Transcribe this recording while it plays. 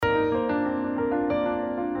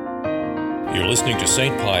You're listening to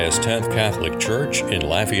St. Pius X Catholic Church in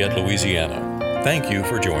Lafayette, Louisiana. Thank you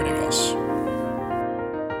for joining us.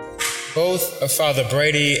 Both Father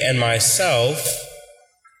Brady and myself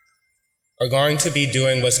are going to be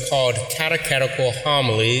doing what's called catechetical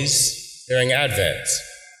homilies during Advent.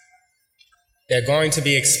 They're going to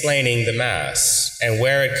be explaining the Mass and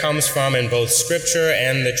where it comes from in both Scripture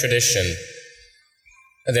and the tradition.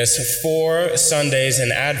 There's 4 Sundays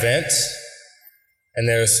in Advent, and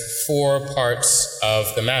there's 4 parts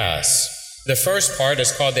of the Mass. The first part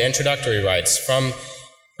is called the introductory rites, from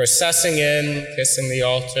processing in, kissing the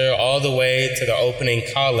altar, all the way to the opening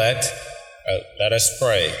collect. Let us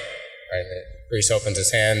pray. Right? The priest opens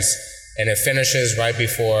his hands, and it finishes right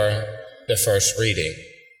before the first reading.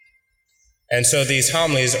 And so these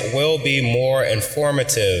homilies will be more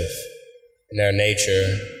informative in their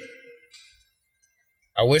nature.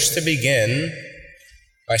 I wish to begin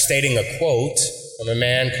by stating a quote from a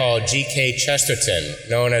man called G.K. Chesterton,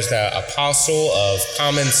 known as the Apostle of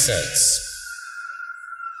Common Sense.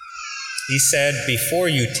 He said, "Before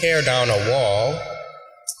you tear down a wall,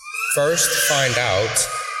 first find out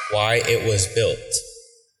why it was built."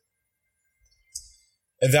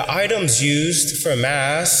 The items used for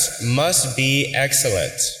Mass must be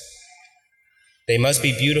excellent. They must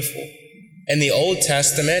be beautiful. In the Old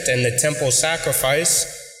Testament and the temple sacrifice,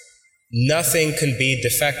 nothing can be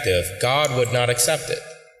defective. God would not accept it.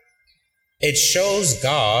 It shows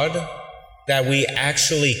God that we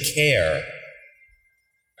actually care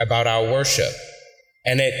about our worship,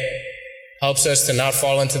 and it helps us to not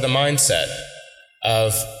fall into the mindset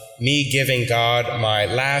of me giving God my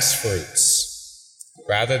last fruits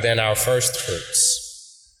rather than our first fruits.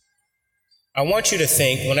 I want you to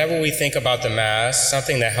think, whenever we think about the Mass,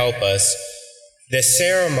 something to help us, the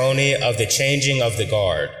ceremony of the changing of the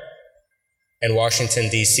guard in Washington,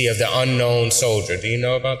 D.C., of the unknown soldier. Do you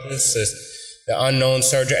know about this? The unknown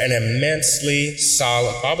soldier, an immensely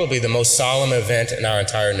solemn, probably the most solemn event in our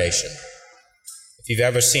entire nation. If you've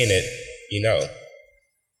ever seen it, you know.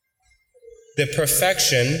 The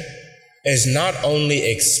perfection is not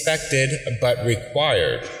only expected, but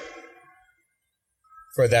required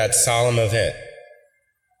for that solemn event.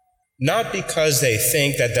 Not because they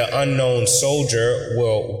think that the unknown soldier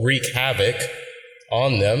will wreak havoc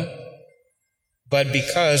on them, but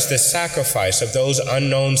because the sacrifice of those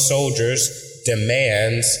unknown soldiers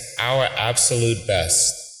demands our absolute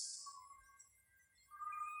best.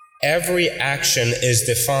 Every action is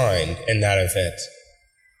defined in that event.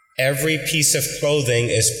 Every piece of clothing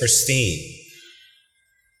is pristine.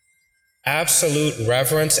 Absolute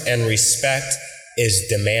reverence and respect is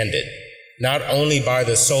demanded, not only by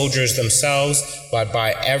the soldiers themselves, but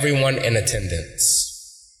by everyone in attendance.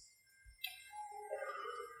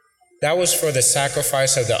 That was for the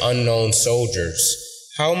sacrifice of the unknown soldiers.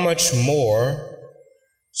 How much more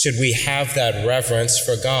should we have that reverence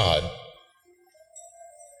for God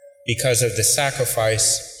because of the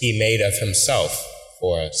sacrifice he made of himself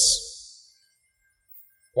for us?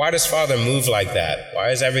 Why does Father move like that? Why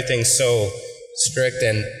is everything so strict?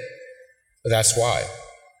 And that's why.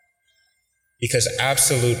 Because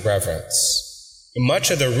absolute reverence.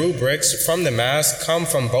 Much of the rubrics from the Mass come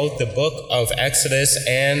from both the book of Exodus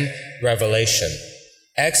and Revelation.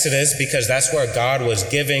 Exodus, because that's where God was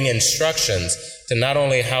giving instructions to not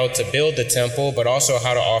only how to build the temple, but also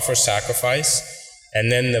how to offer sacrifice.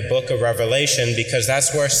 And then the book of Revelation, because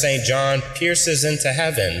that's where St. John pierces into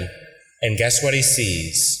heaven, and guess what he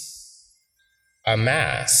sees? A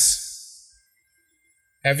Mass.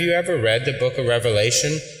 Have you ever read the book of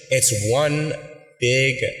Revelation? It's one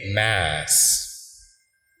big Mass.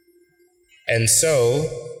 And so,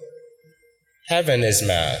 heaven is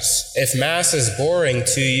Mass. If Mass is boring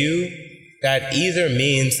to you, that either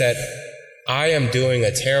means that I am doing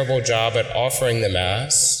a terrible job at offering the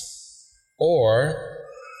Mass, or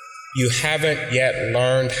you haven't yet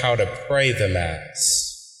learned how to pray the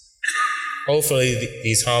Mass. Hopefully,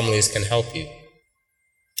 these homilies can help you.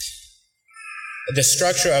 The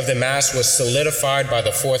structure of the Mass was solidified by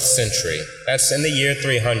the 4th century. That's in the year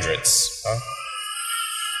 300s.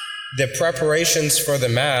 The preparations for the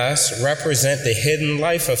Mass represent the hidden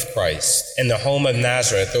life of Christ in the home of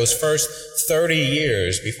Nazareth, those first 30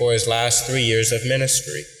 years before his last 3 years of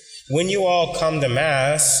ministry. When you all come to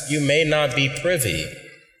Mass, you may not be privy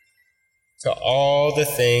to all the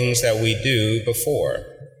things that we do before.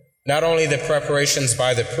 Not only the preparations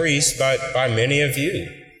by the priest, but by many of you.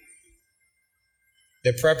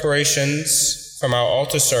 The preparations from our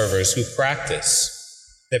altar servers who practice,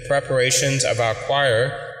 the preparations of our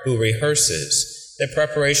choir who rehearses, the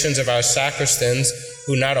preparations of our sacristans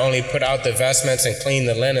who not only put out the vestments and clean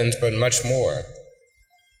the linens, but much more.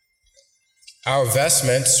 Our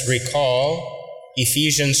vestments recall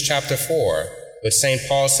Ephesians chapter 4, which St.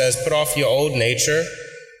 Paul says, put off your old nature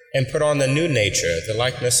and put on the new nature, the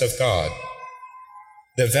likeness of God.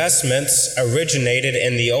 The vestments originated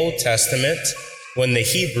in the Old Testament when the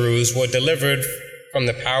Hebrews were delivered from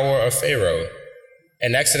the power of Pharaoh.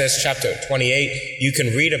 In Exodus chapter 28, you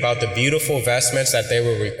can read about the beautiful vestments that they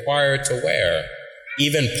were required to wear,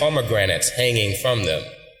 even pomegranates hanging from them.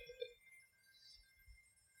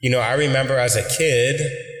 I remember as a kid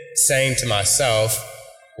saying to myself,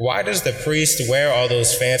 why does the priest wear all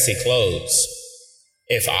those fancy clothes?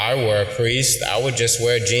 If I were a priest, I would just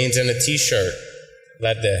wear jeans and a t-shirt.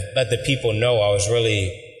 Let the people know I was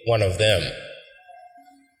really one of them.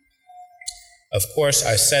 Of course,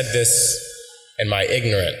 I said this in my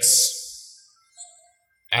ignorance.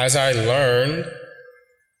 As I learned,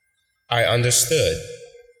 I understood.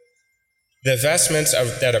 The vestments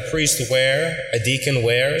that a priest a deacon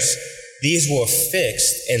wears, these were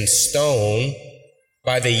fixed in stone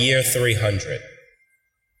by the year 300.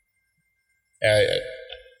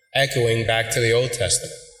 Echoing back to the Old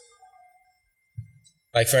Testament.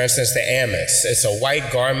 Like, for instance, the amice. It's a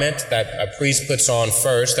white garment that a priest puts on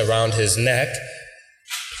first around his neck.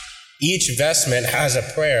 Each vestment has a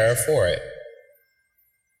prayer for it.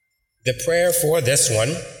 The prayer for this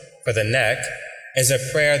one, for the neck, is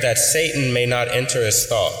a prayer that Satan may not enter his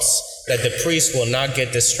thoughts, that the priest will not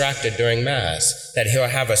get distracted during Mass, that he'll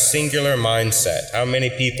have a singular mindset. How many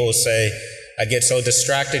people say, I get so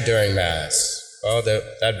distracted during Mass? Well,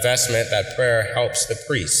 that vestment, that prayer helps the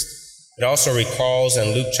priest. It also recalls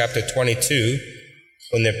in Luke chapter 22,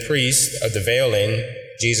 when the priest of the veiling,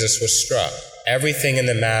 Jesus was struck. Everything in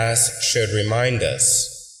the Mass should remind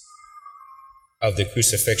us of the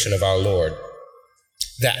crucifixion of our Lord.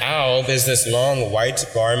 The alb is this long white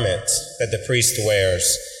garment that the priest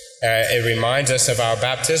wears. It reminds us of our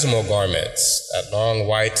baptismal garments, that long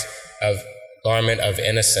white garment of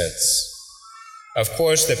innocence. Of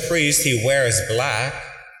course, the priest, he wears black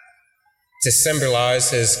to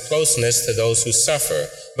symbolize his closeness to those who suffer.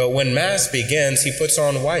 But when Mass begins, he puts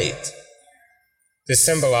on white to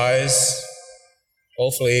symbolize,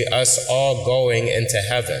 hopefully, us all going into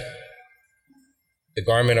heaven, the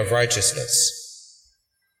garment of righteousness.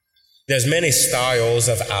 There's many styles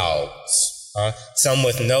of albs, some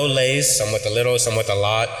with no lace, some with a little, some with a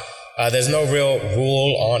lot. There's no real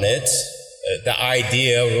rule on it. The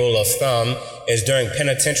idea, rule of thumb, is during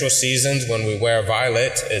penitential seasons when we wear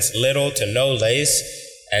violet, it's little to no lace,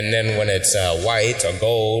 and then when it's white or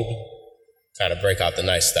gold, kind of break out the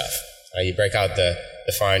nice stuff. You break out the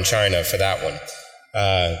fine china for that one.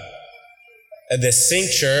 The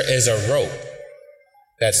cincture is a rope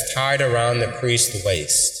that's tied around the priest's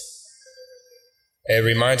waist. It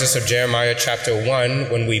reminds us of Jeremiah chapter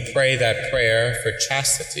 1 when we pray that prayer for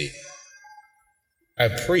chastity. A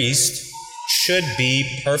priest should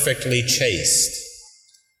be perfectly chaste,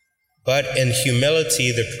 but in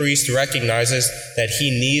humility the priest recognizes that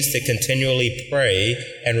he needs to continually pray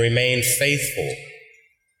and remain faithful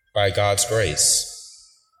by God's grace.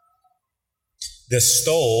 The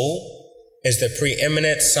stole is the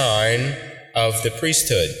preeminent sign of the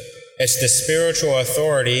priesthood. It's the spiritual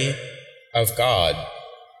authority of God.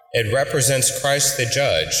 It represents Christ the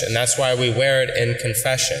judge, and that's why we wear it in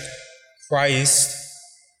confession. Christ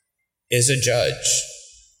is a judge.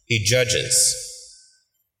 He judges.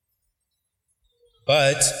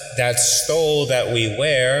 But that stole that we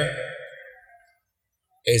wear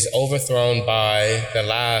is overthrown by the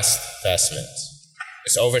last vestment.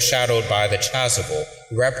 It's overshadowed by the chasuble,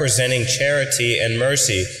 representing charity and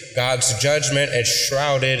mercy. God's judgment is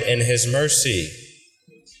shrouded in his mercy.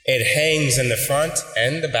 It hangs in the front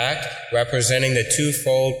and the back, representing the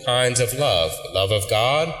twofold kinds of love of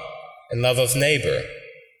God and love of neighbor.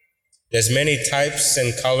 There's many types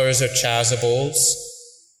and colors of chasubles.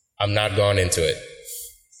 I'm not going into it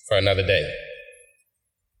for another day.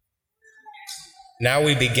 Now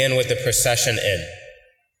we begin with the procession in.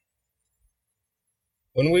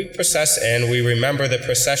 When we process in, we remember the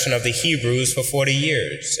procession of the Hebrews for 40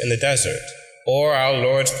 years in the desert, or our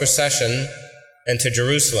Lord's procession into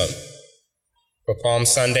Jerusalem for Palm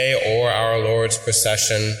Sunday, or our Lord's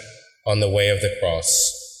procession on the way of the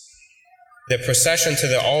cross. The procession to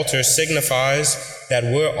the altar signifies that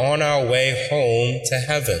we're on our way home to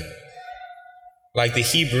heaven, like the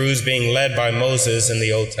Hebrews being led by Moses in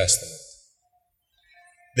the Old Testament.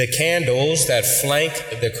 The candles that flank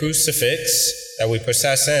the crucifix that we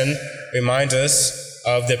process in remind us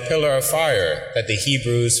of the pillar of fire that the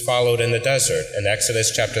Hebrews followed in the desert in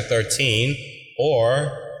Exodus chapter 13,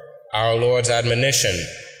 or our Lord's admonition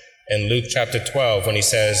in Luke chapter 12 when he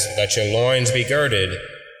says, "Let your loins be girded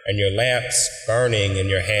and your lamps burning in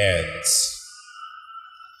your hands.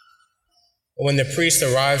 When the priest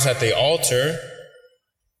arrives at the altar,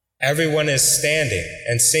 everyone is standing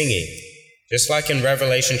and singing, just like in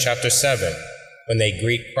Revelation chapter 7, when they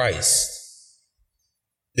greet Christ.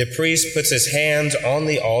 The priest puts his hands on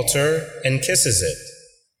the altar and kisses it,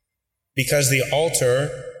 because the altar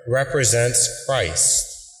represents Christ.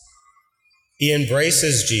 He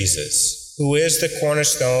embraces Jesus, who is the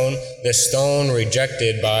cornerstone, the stone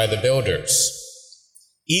rejected by the builders.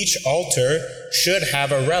 Each altar should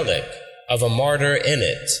have a relic of a martyr in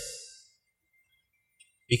it,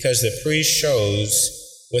 because the priest shows,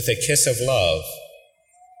 with a kiss of love,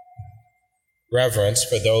 reverence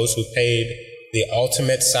for those who paid the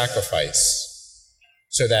ultimate sacrifice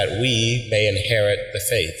so that we may inherit the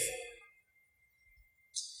faith.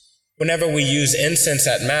 Whenever we use incense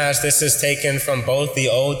at Mass, this is taken from both the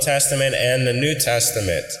Old Testament and the New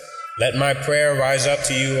Testament. Let my prayer rise up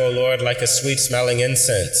to you, O Lord, like a sweet-smelling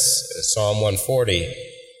incense, Psalm 140.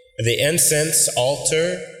 The incense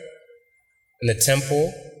altar in the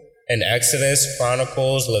temple in Exodus,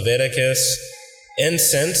 Chronicles, Leviticus,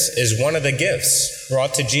 incense is one of the gifts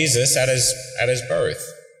brought to Jesus at his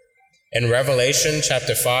birth. In Revelation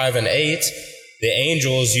chapter 5 and 8, the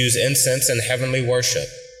angels use incense in heavenly worship.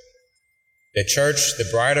 The church, the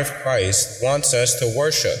bride of Christ, wants us to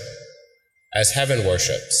worship as heaven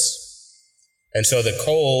worships. And so the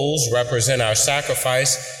coals represent our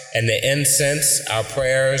sacrifice, and the incense, our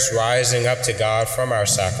prayers rising up to God from our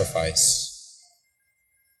sacrifice.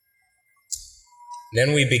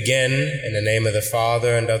 Then we begin in the name of the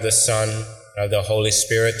Father, and of the Son, and of the Holy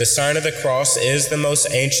Spirit. The sign of the cross is the most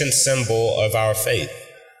ancient symbol of our faith.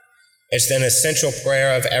 It's an essential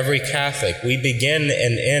prayer of every Catholic. We begin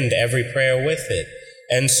and end every prayer with it.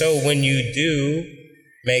 And so when you do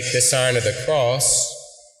make the sign of the cross,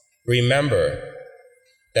 remember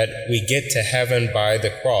that we get to heaven by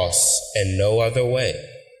the cross and no other way.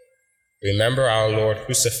 Remember our Lord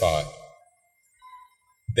crucified.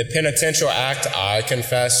 The penitential act, I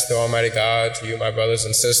confess to Almighty God, to you, my brothers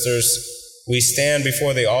and sisters, we stand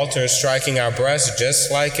before the altar striking our breasts,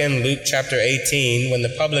 just like in Luke chapter 18, when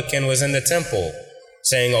the publican was in the temple,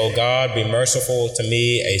 saying, O God, be merciful to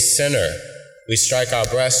me, a sinner. We strike our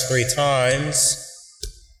breasts 3 times,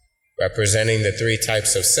 representing the 3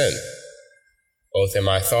 types of sin, both in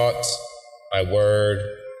my thought, my word,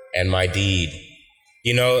 and my deed.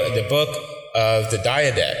 You know, the book of the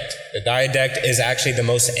Diadact. The Diadact is actually the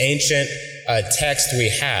most ancient text we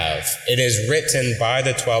have. It is written by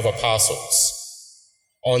the 12 apostles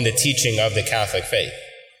on the teaching of the Catholic faith.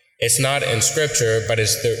 It's not in Scripture, but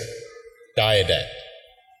it's the Diadact,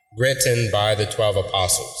 written by the 12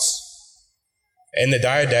 apostles. In the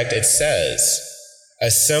Diadact, it says,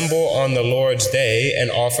 assemble on the Lord's day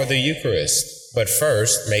and offer the Eucharist, but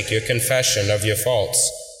first make your confession of your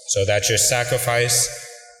faults, so that your sacrifice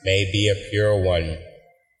may be a pure one.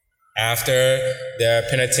 After the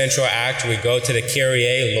penitential act, we go to the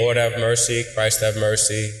Kyrie, Lord have mercy, Christ have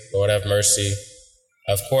mercy, Lord have mercy.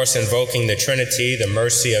 Of course, invoking the Trinity, the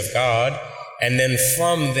mercy of God. And then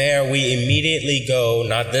from there, we immediately go,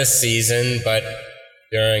 not this season, but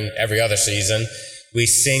during every other season, we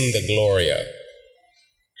sing the Gloria,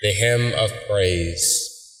 the hymn of praise.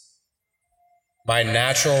 My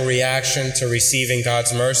natural reaction to receiving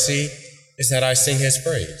God's mercy is that I sing his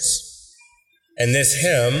praise. And this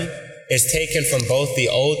hymn is taken from both the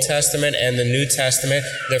Old Testament and the New Testament.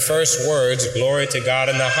 The first words, glory to God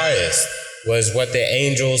in the highest, was what the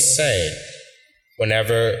angels sang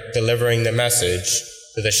whenever delivering the message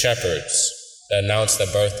to the shepherds that announced the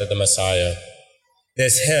birth of the Messiah.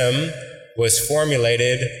 This hymn was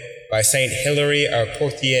formulated by Saint Hilary of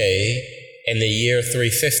Poitiers in the year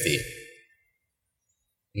 350.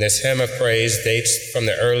 This hymn of praise dates from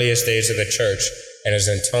the earliest days of the church and is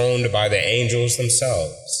intoned by the angels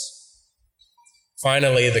themselves.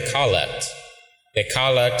 Finally, the collect. The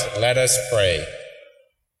collect, let us pray.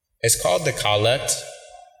 It's called the collect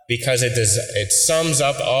because it sums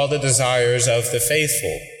up all the desires of the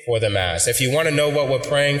faithful for the Mass. If you want to know what we're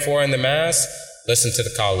praying for in the Mass, listen to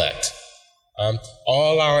the collect.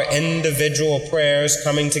 All our individual prayers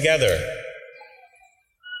coming together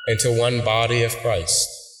into one body of Christ.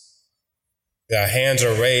 The hands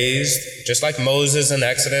are raised, just like Moses in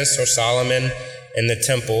Exodus or Solomon in the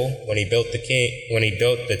temple when he built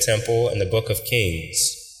the temple in the Book of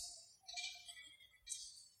Kings.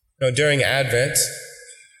 Now, during Advent,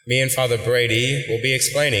 me and Father Brady will be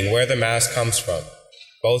explaining where the Mass comes from,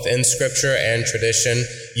 both in Scripture and tradition.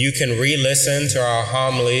 You can re-listen to our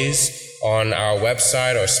homilies on our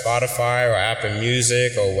website or Spotify or Apple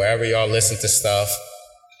Music or wherever y'all listen to stuff.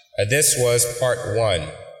 This was part 1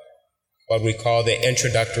 what we call the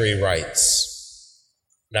introductory rites.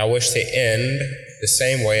 And I wish to end the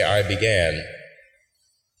same way I began.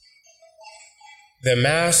 The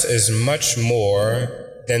Mass is much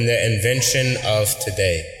more than the invention of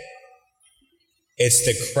today. It's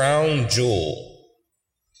the crown jewel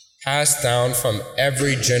passed down from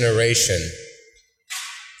every generation,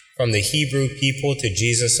 from the Hebrew people to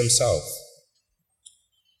Jesus himself.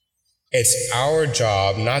 It's our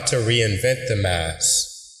job not to reinvent the Mass.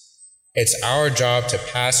 It's our job to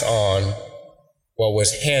pass on what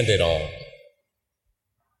was handed on.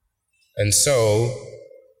 And so,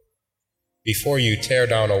 before you tear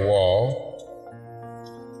down a wall,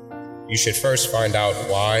 you should first find out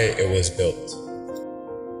why it was built.